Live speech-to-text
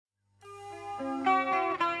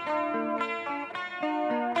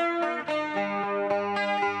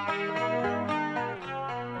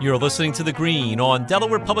You're listening to The Green on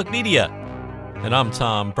Delaware Public Media, and I'm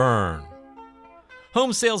Tom Byrne.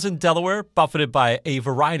 Home sales in Delaware, buffeted by a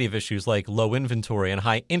variety of issues like low inventory and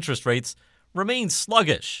high interest rates, remain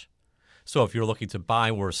sluggish. So if you're looking to buy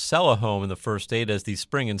or sell a home in the first state as the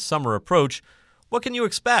spring and summer approach, what can you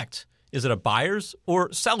expect? Is it a buyer's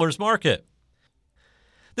or seller's market?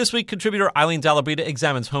 This week, contributor Eileen Dallabrida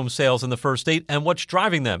examines home sales in the first state and what's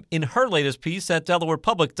driving them in her latest piece at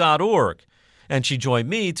DelawarePublic.org. And she joined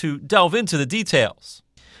me to delve into the details.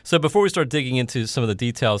 So before we start digging into some of the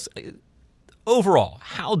details, overall,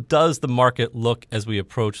 how does the market look as we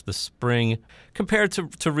approach the spring compared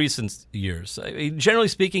to recent years? I mean, generally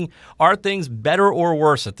speaking, are things better or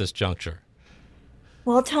worse at this juncture?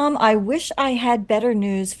 Well, Tom, I wish I had better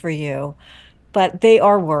news for you, but they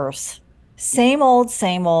are worse. Same old,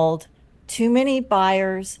 same old. Too many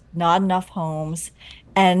buyers, not enough homes.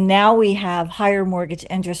 And now we have higher mortgage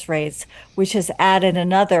interest rates, which has added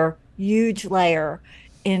another huge layer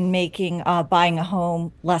in making buying a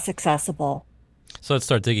home less accessible. So let's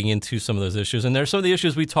start digging into some of those issues. And there's some of the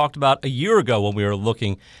issues we talked about a year ago when we were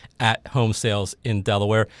looking at home sales in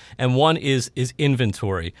Delaware. And one is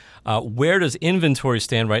inventory. Where does inventory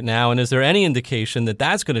stand right now? And is there any indication that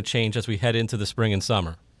that's going to change as we head into the spring and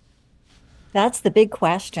summer? That's the big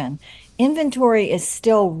question. Inventory is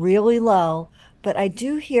still really low, but I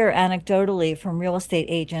do hear anecdotally from real estate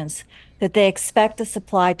agents that they expect the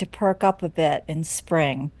supply to perk up a bit in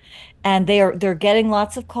spring. And they're getting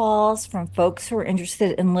lots of calls from folks who are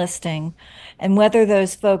interested in listing. And whether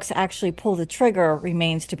those folks actually pull the trigger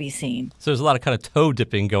remains to be seen. So there's a lot of kind of toe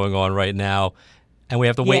dipping going on right now, and we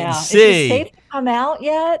have to wait and Is see. it safe to come out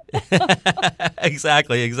yet?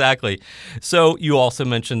 Exactly. So you also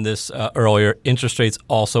mentioned this earlier. Interest rates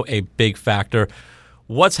also a big factor.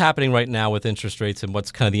 What's happening right now with interest rates, and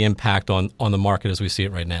what's kind of the impact on the market as we see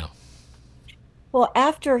it right now? Well,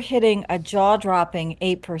 after hitting a jaw-dropping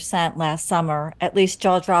 8% last summer, at least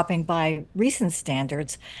jaw-dropping by recent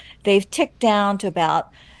standards, they've ticked down to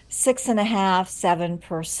about 6.5%,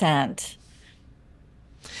 7%.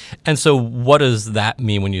 And so what does that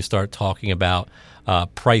mean when you start talking about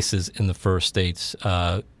prices in the first states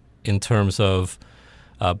in terms of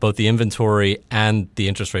both the inventory and the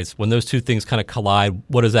interest rates? When those two things kind of collide,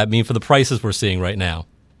 what does that mean for the prices we're seeing right now?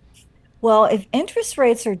 Well, if interest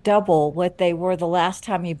rates are double what they were the last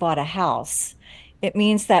time you bought a house, it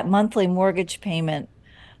means that monthly mortgage payment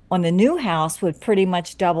on the new house would pretty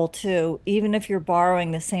much double too, even if you're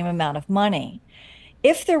borrowing the same amount of money.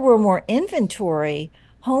 If there were more inventory,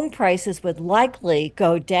 home prices would likely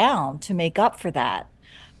go down to make up for that.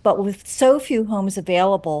 But with so few homes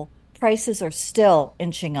available, prices are still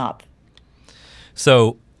inching up.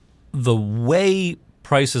 So the way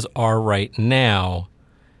prices are right now,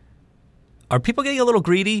 are people getting a little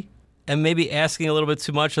greedy and maybe asking a little bit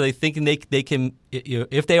too much? Are they thinking they can,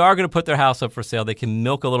 if they are going to put their house up for sale, they can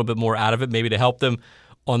milk a little bit more out of it, maybe to help them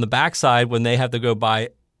on the backside when they have to go buy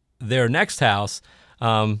their next house?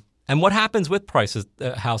 And what happens with prices,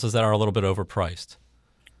 houses that are a little bit overpriced?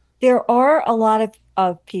 There are a lot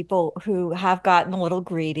of people who have gotten a little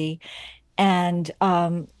greedy, and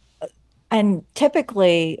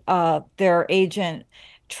typically their agent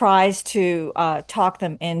tries to talk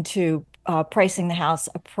them into pricing the house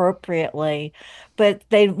appropriately, but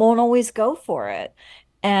they won't always go for it.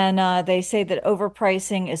 And they say that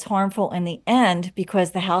overpricing is harmful in the end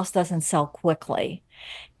because the house doesn't sell quickly.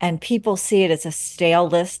 And people see it as a stale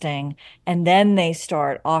listing, and then they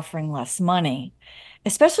start offering less money,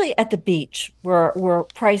 especially at the beach where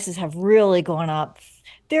prices have really gone up.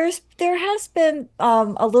 There has been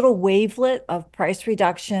a little wavelet of price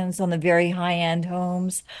reductions on the very high-end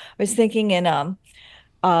homes. I was thinking in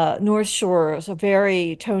North Shores, a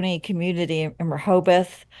very Tony community in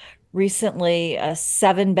Rehoboth, recently a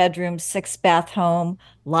 7-bedroom, 6-bath home,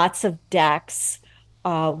 lots of decks,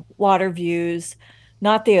 water views,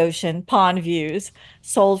 not the ocean, pond views,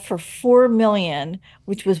 sold for $4 million,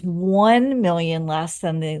 which was $1 million less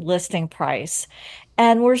than the listing price.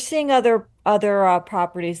 And we're seeing other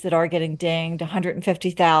properties that are getting dinged,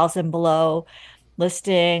 150,000 below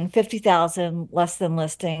listing, 50,000 less than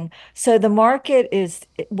listing. So the market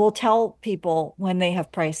will tell people when they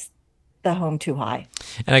have priced the home too high.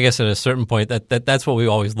 And I guess at a certain point, that's what we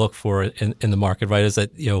always look for in the market, right? Is that,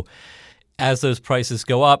 as those prices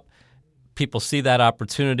go up, people see that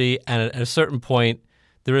opportunity, and at a certain point,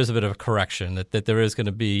 there is a bit of a correction that there is going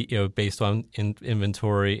to be, based on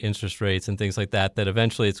inventory, interest rates, and things like that. That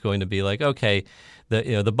eventually it's going to be like, okay,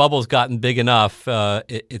 the bubble's gotten big enough,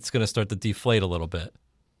 it's going to start to deflate a little bit.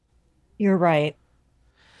 You're right.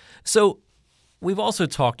 So, We've also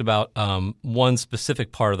talked about one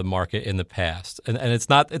specific part of the market in the past, and it's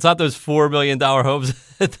not those $4 million homes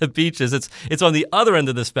at the beaches. It's on the other end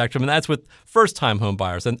of the spectrum, and that's with first-time home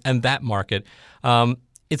buyers and that market.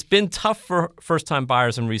 It's been tough for first-time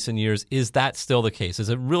buyers in recent years. Is that still the case? Is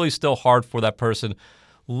it really still hard for that person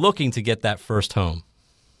looking to get that first home?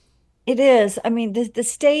 It is. I mean, the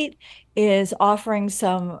state is offering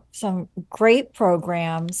some great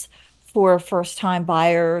programs for first-time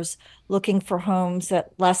buyers looking for homes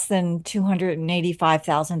at less than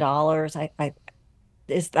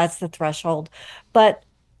 $285,000. That's the threshold. But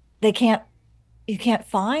they can't you can't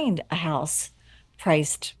find a house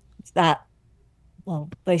priced that well,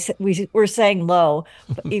 we're saying low,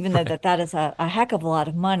 but even though Right. that is a heck of a lot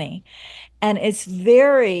of money. And it's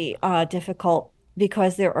very difficult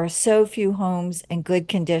because there are so few homes in good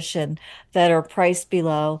condition that are priced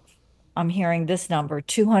below, I'm hearing this number,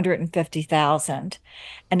 250,000.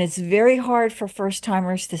 And it's very hard for first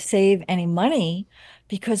timers to save any money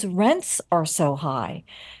because rents are so high.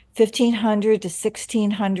 1,500 to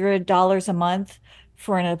 $1,600 a month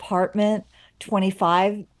for an apartment,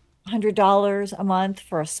 $2,500 a month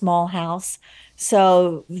for a small house.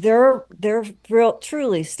 So they're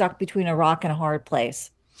truly stuck between a rock and a hard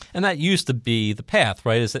place. And that used to be the path,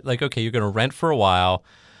 right? Is it like, okay, you're going to rent for a while.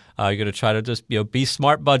 You're going to try to just be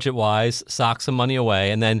smart budget wise, sock some money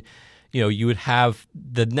away, and then you would have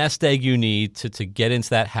the nest egg you need to get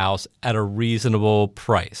into that house at a reasonable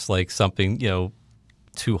price, like something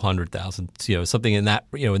 200,000, something in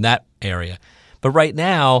that area. But right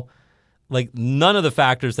now, like none of the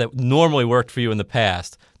factors that normally worked for you in the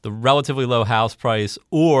past, the relatively low house price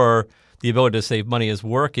or the ability to save money is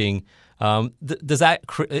working.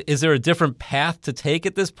 Is there a different path to take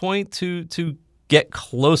at this point to get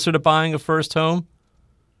closer to buying a first home?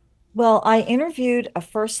 Well, I interviewed a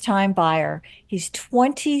first-time buyer. He's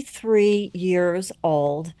 23 years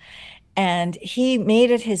old, and he made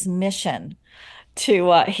it his mission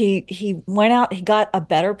to he went out, he got a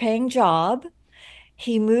better paying job.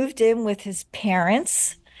 He moved in with his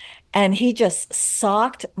parents, and he just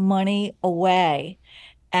socked money away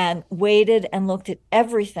and waited and looked at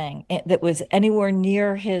everything that was anywhere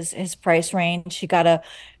near his price range. He got a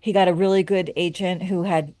really good agent who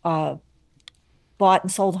had bought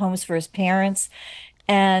and sold homes for his parents,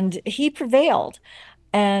 and he prevailed.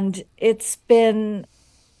 And it's been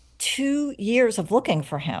 2 years of looking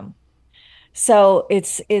for him. So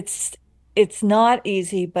it's not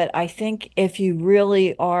easy, but I think if you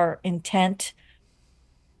really are intent,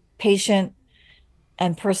 patient,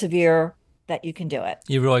 and persevere, that you can do it.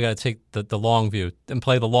 You really got to take the long view and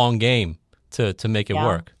play the long game to make it Yeah.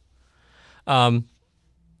 work.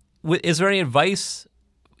 Is there any advice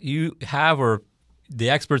you have or the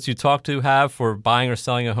experts you talk to have for buying or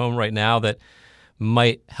selling a home right now that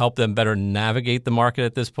might help them better navigate the market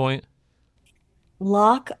at this point?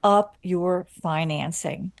 Lock up your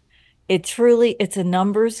financing. It's a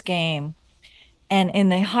numbers game. And in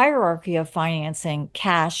the hierarchy of financing,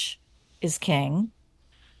 cash is king,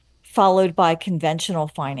 followed by conventional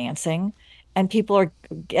financing. And people are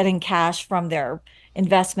getting cash from their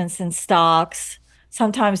investments in stocks.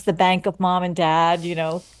 Sometimes the bank of mom and dad,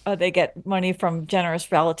 they get money from generous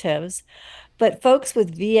relatives. But folks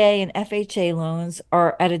with VA and FHA loans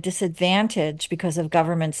are at a disadvantage because of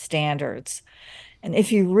government standards. And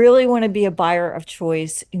if you really want to be a buyer of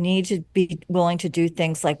choice, you need to be willing to do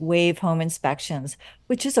things like waive home inspections,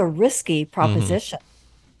 which is a risky Hmm. proposition.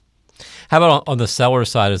 How about on the seller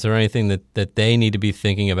side? Is there anything that they need to be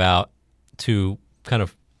thinking about to kind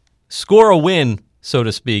of score a win, so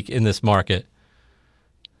to speak, in this market?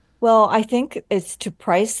 Well, I think it's to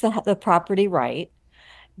price the property right,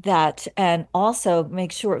 that and also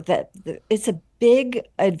make sure that it's a big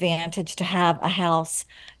advantage to have a house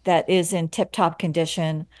that is in tip-top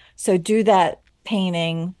condition. So do that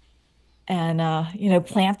painting and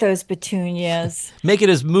plant those petunias. Make it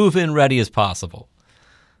as move-in ready as possible.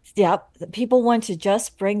 Yep, people want to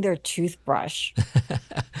just bring their toothbrush.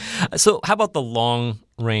 So, how about the long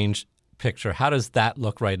range picture? How does that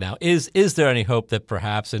look right now? Is there any hope that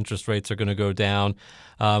perhaps interest rates are going to go down,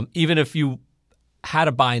 even if you had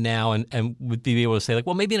to buy now and would be able to say like,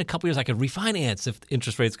 well, maybe in a couple years I could refinance if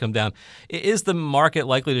interest rates come down? Is the market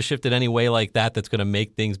likely to shift in any way like that that's going to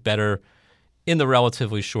make things better in the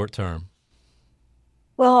relatively short term?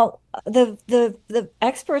 Well, the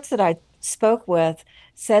experts that I spoke with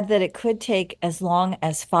said that it could take as long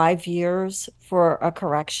as 5 years for a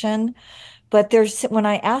correction. But when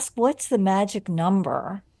I ask what's the magic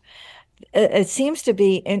number, it seems to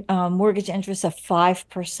be mortgage interest of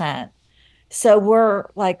 5%. So we're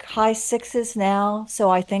like high sixes now. So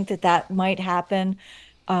I think that might happen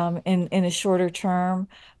in a shorter term.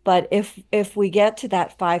 But if we get to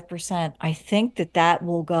that 5%, I think that that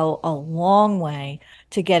will go a long way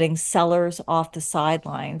to getting sellers off the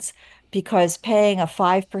sidelines, because paying a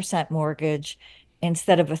 5% mortgage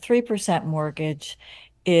instead of a 3% mortgage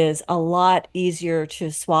is a lot easier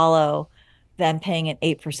to swallow than paying an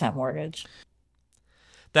 8% mortgage.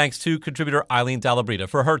 Thanks to contributor Eileen Dallabrida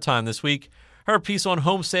for her time this week. Her piece on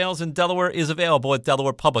home sales in Delaware is available at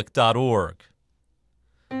delawarepublic.org.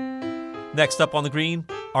 Next up on the Green,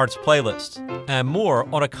 Arts Playlist, and more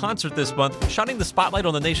on a concert this month shining the spotlight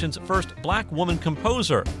on the nation's first Black woman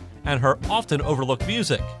composer and her often overlooked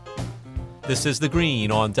music. This is The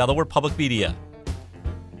Green on Delaware Public Media.